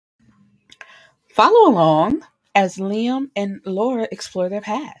Follow along as Liam and Laura explore their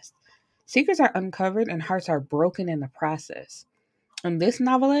past. Secrets are uncovered and hearts are broken in the process. In this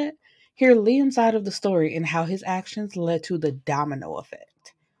novelette, hear Liam's side of the story and how his actions led to the domino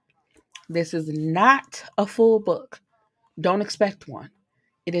effect. This is not a full book. Don't expect one.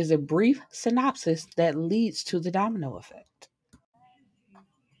 It is a brief synopsis that leads to the domino effect.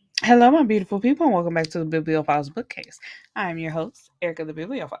 Hello, my beautiful people, and welcome back to the Bibliophile's Bookcase. I'm your host, Erica the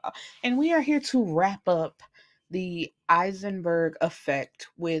Bibliophile, and we are here to wrap up the Eisenberg effect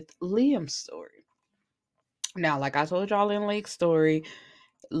with Liam's story. Now, like I told y'all in Lake's story,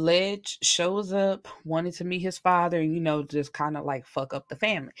 Ledge shows up, wanted to meet his father, and just kind of like fuck up the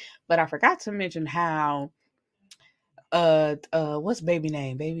family. But I forgot to mention how what's baby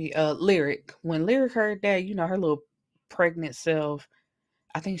name? Baby Lyric. When Lyric heard that, her little pregnant self,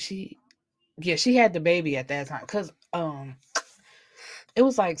 I think she had the baby at that time because it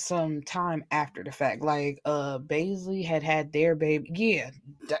was like some time after the fact. Like Baisley had their baby. Yeah,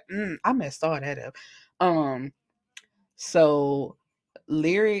 I messed all that up. So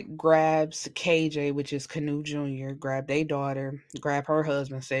Lyric grabs KJ, which is Canoe Jr., grabbed their daughter, grabbed her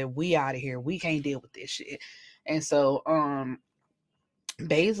husband, said, "We out of here. We can't deal with this shit." And so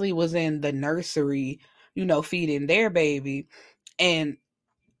Baisley was in the nursery, feeding their baby, and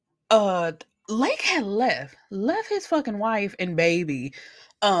uh Lake had left his fucking wife and baby.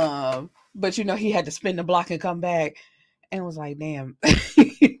 But he had to spin the block and come back and was like, damn,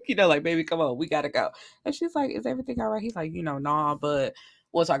 like, baby, come on, we gotta go. And she's like, is everything all right? He's like, nah, but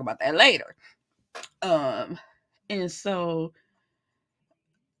we'll talk about that later. And so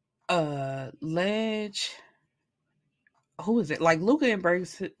Ledge, who is it? Like Luca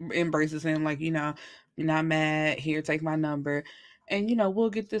embraces him, like, you're not mad, here, take my number. And we'll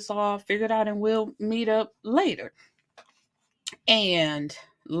get this all figured out and we'll meet up later. And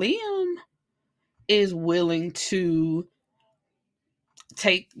Liam is willing to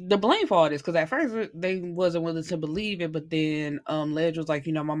take the blame for all this because at first they wasn't willing to believe it, but then Ledge was like,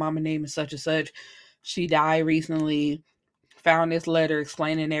 my mama name is such and such. She died recently. Found this letter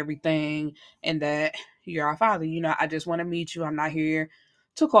explaining everything, and that you're our father. I just want to meet you. I'm not here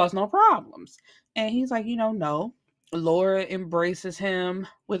to cause no problems. And he's like, no. Laura embraces him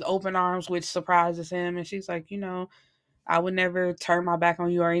with open arms, which surprises him, and she's like, I would never turn my back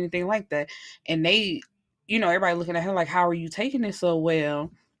on you or anything like that. And they, everybody looking at her like, how are you taking this so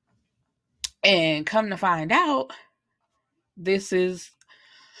well? And come to find out, this is,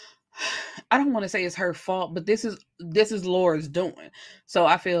 I don't want to say it's her fault, but this is Laura's doing. So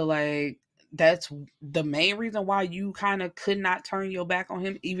I feel like that's the main reason why you kind of could not turn your back on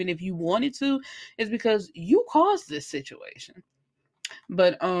him, even if you wanted to, is because you caused this situation.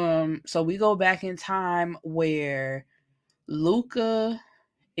 But so we go back in time where Luca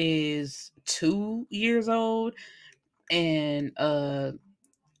is 2 years old and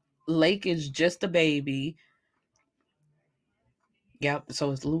Lake is just a baby. Yep.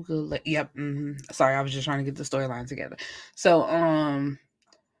 So it's Luca. Yep. Sorry, I was just trying to get the storyline together. So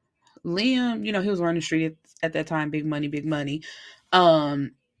Liam, he was running the street at that time. Big money, big money.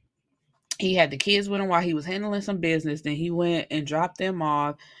 Um, he had the kids with him while he was handling some business. Then he went and dropped them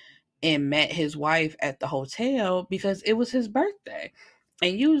off and met his wife at the hotel because it was his birthday.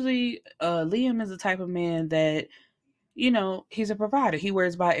 And usually, Liam is the type of man that, he's a provider. He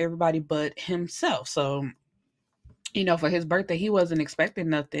worries about everybody but himself. So, for his birthday, he wasn't expecting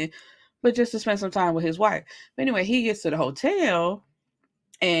nothing but just to spend some time with his wife. But anyway, he gets to the hotel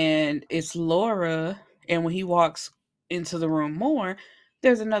and it's Laura. And when he walks into the room more,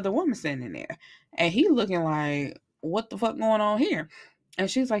 there's another woman standing there. And he looking like, what the fuck going on here?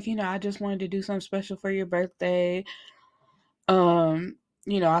 And she's like, I just wanted to do something special for your birthday. I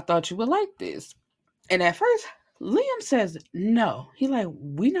thought you would like this. And at first, Liam says no. He like,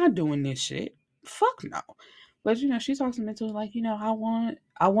 we not doing this shit. Fuck no. But she talks him into like, I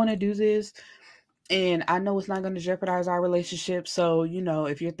want to do this, and I know it's not going to jeopardize our relationship. So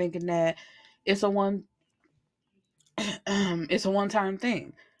if you're thinking that it's a one, it's a one time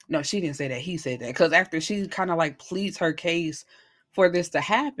thing. No, she didn't say that. He said that because after she kind of like pleads her case for this to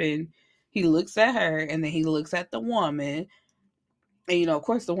happen, he looks at her and then he looks at the woman, and of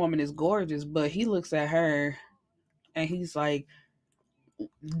course the woman is gorgeous, but he looks at her and he's like,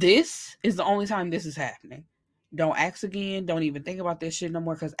 this is the only time this is happening. Don't ask again. Don't even think about this shit no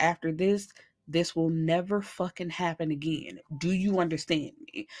more. Because after this will never fucking happen again. Do you understand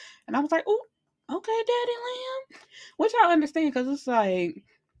me? And I was like, oh, okay, Daddy Lamb. Which I understand because it's like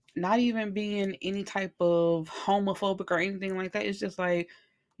not even being any type of homophobic or anything like that. It's just like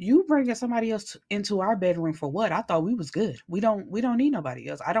You bringing somebody else into our bedroom for what? I thought we was good. We don't need nobody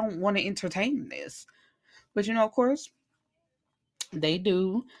else. I don't want to entertain this. But of course, they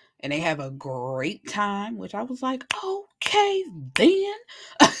do, and they have a great time, which I was like, okay, then,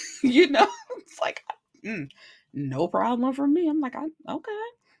 it's like, mm, no problem for me. I'm like, okay.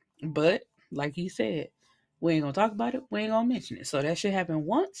 But like he said, we ain't gonna talk about it. We ain't gonna mention it. So that shit happened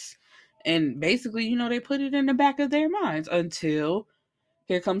once, and basically, they put it in the back of their minds until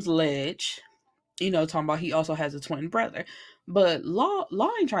here comes Ledge. Talking about he also has a twin brother. But Law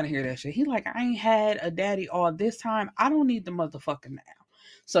ain't trying to hear that shit. He like, I ain't had a daddy all this time. I don't need the motherfucker now.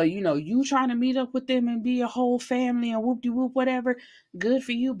 So, you trying to meet up with them and be a whole family and whoop de whoop, whatever, good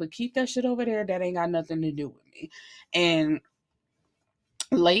for you, but keep that shit over there. That ain't got nothing to do with me. And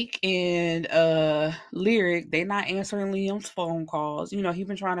Lake and Lyric, they not answering Liam's phone calls. He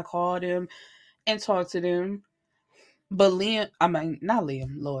been trying to call them and talk to them. But Liam, I mean, not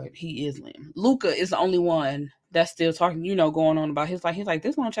Liam, Lord, he is Liam. Luca is the only one that's still talking, going on about he's like,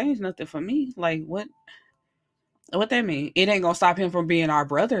 this won't change nothing for me. Like, what that mean? It ain't gonna stop him from being our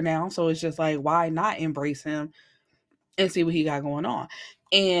brother now. So it's just like, why not embrace him and see what he got going on?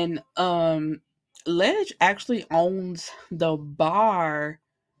 And Ledge actually owns the bar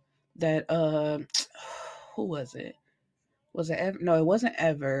that who was it? Was it ever? No, it wasn't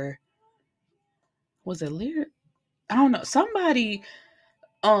ever. Was it Lyric? I don't know. Somebody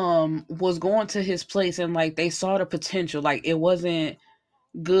was going to his place and like they saw the potential. Like it wasn't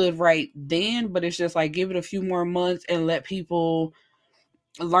good right then, but it's just like give it a few more months and let people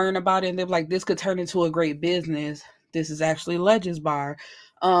learn about it, and they're like, this could turn into a great business. This is actually Ledge's bar.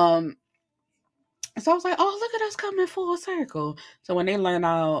 So I was like, oh, look at us coming full circle. So when they learn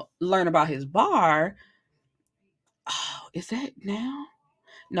about his bar, oh, is that now?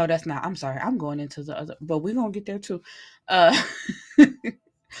 No, that's not. I'm sorry. I'm going into the other, but we're gonna get there too. Uh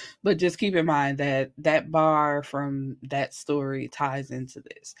But just keep in mind that that bar from that story ties into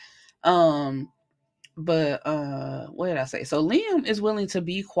this. But what did I say? So Liam is willing to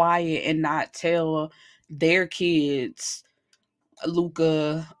be quiet and not tell their kids,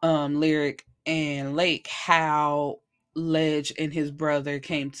 Luca, Lyric, and Lake, how Ledge and his brother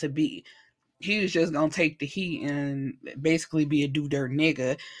came to be. He was just gonna take the heat and basically be a do dirt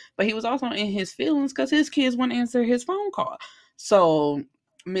nigga. But he was also in his feelings because his kids wouldn't answer his phone call. So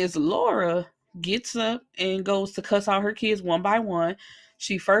Miss Laura gets up and goes to cuss out her kids one by one.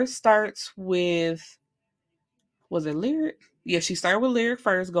 She first starts with, was it Lyric? Yeah, she started with Lyric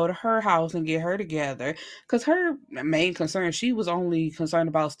first, go to her house and get her together. Because her main concern, she was only concerned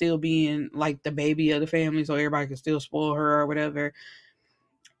about still being like the baby of the family so everybody could still spoil her or whatever.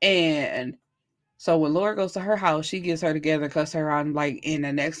 And so when Laura goes to her house, she gets her together, cuss her out, and like, and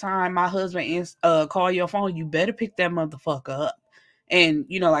the next time my husband call your phone, you better pick that motherfucker up. And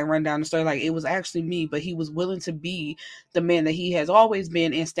like run down the story, like it was actually me, but he was willing to be the man that he has always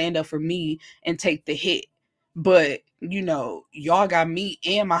been and stand up for me and take the hit. But y'all got me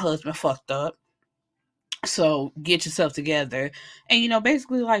and my husband fucked up. So get yourself together and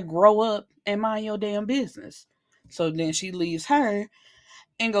basically like grow up and mind your damn business. So then she leaves her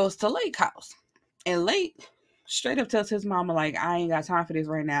and goes to Lake house. And Lake straight up tells his mama, like, I ain't got time for this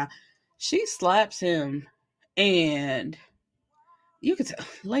right now. She slaps him, and you can tell,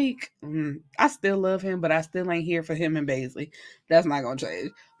 Lake, I still love him, but I still ain't here for him and Baisley. That's not going to change.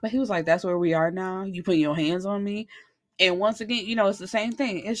 But he was like, that's where we are now. You putting your hands on me. And once again, it's the same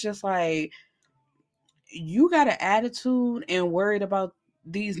thing. It's just like, you got an attitude and worried about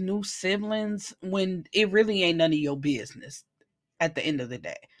these new siblings when it really ain't none of your business at the end of the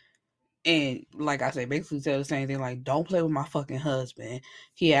day. And like I said, basically tell the same thing, like, don't play with my fucking husband.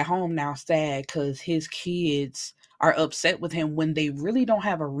 He at home now sad because his kids are upset with him when they really don't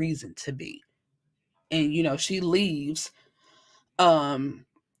have a reason to be. And she leaves from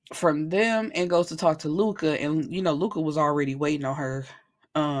them and goes to talk to Luca, and Luca was already waiting on her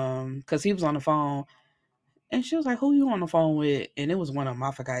because he was on the phone, and she was like, who you on the phone with? And it was one of them, I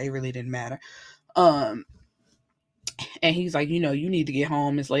forgot, it really didn't matter. And he's like, you need to get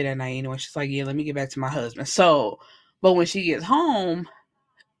home. It's late at night anyway. She's like, yeah, let me get back to my husband. So, but when she gets home,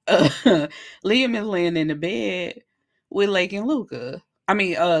 Liam is laying in the bed with Lake and Luca. I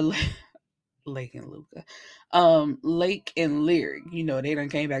mean, Lake and Luca. Lake and Lyric. They done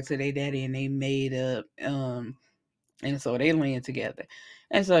came back to their daddy and they made up. And so they laying together.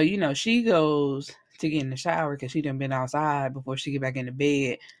 And so, she goes to get in the shower because she done been outside before she get back in the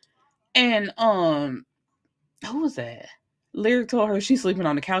bed. And who was that? Lyric told her she's sleeping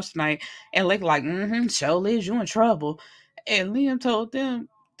on the couch tonight, and Lake like, show Liz, you in trouble. And Liam told them,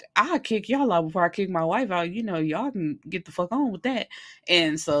 I'll kick y'all out before I kick my wife out. Y'all can get the fuck on with that.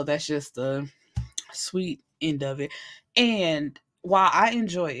 And so that's just the sweet end of it. And while I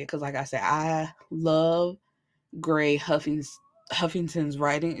enjoy it, because like I said, I love Gray Huffington's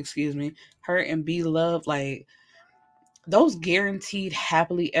writing, excuse me, her and B Love, like those guaranteed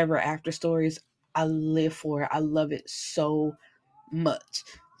happily ever after stories, I live for it. I love it so much.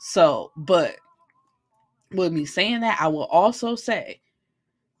 So, but with me saying that, I will also say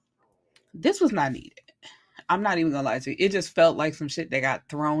this was not needed. I'm not even gonna lie to you. It just felt like some shit that got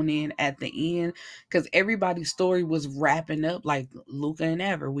thrown in at the end because everybody's story was wrapping up. Like Luca and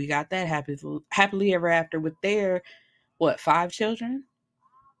Ever, we got that happily ever after with their 5 children?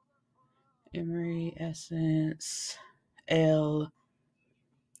 Emery, Essence, L,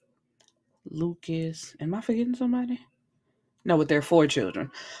 Lucas. Am I forgetting somebody? No, with their 4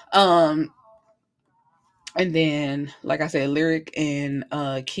 children. Um, and then, like I said, Lyric and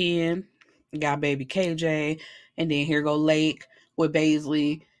Ken got baby KJ, and then here go Lake with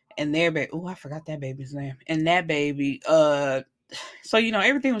Baisley and their baby. Oh, I forgot that baby's name. And that baby. So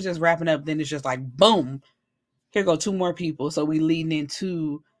everything was just wrapping up. Then it's just like boom. Here go 2 more people. So we leading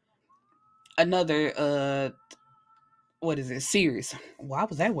into another what is it, series. Why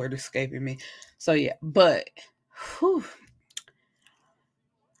was that word escaping me? So yeah, but whew,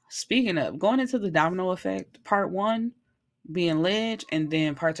 speaking of going into the Domino Effect, part 1 being Ledge, and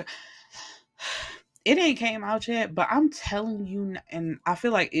then part 2, it ain't came out yet, but I'm telling you, and I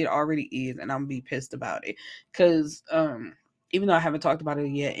feel like it already is, and I'm gonna be pissed about it because even though I haven't talked about it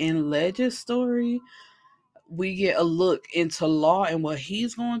yet, in Ledge's story we get a look into Law and what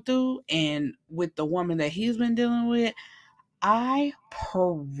he's going through, and with the woman that he's been dealing with. I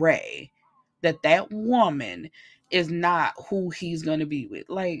pray that that woman is not who he's gonna be with.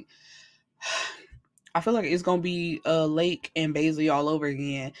 Like, I feel like it's gonna be Lake and Baisley all over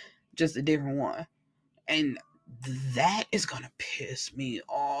again, just a different one, and that is gonna piss me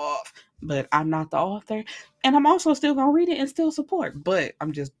off. But I'm not the author, and I'm also still gonna read it and still support. But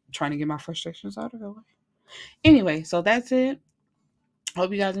I'm just trying to get my frustrations out of the way. Anyway, so that's it.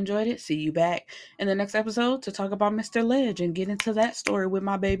 Hope you guys enjoyed it. See you back in the next episode to talk about Mr. Ledge and get into that story with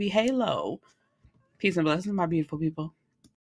my baby Halo. Peace and blessings, my beautiful people.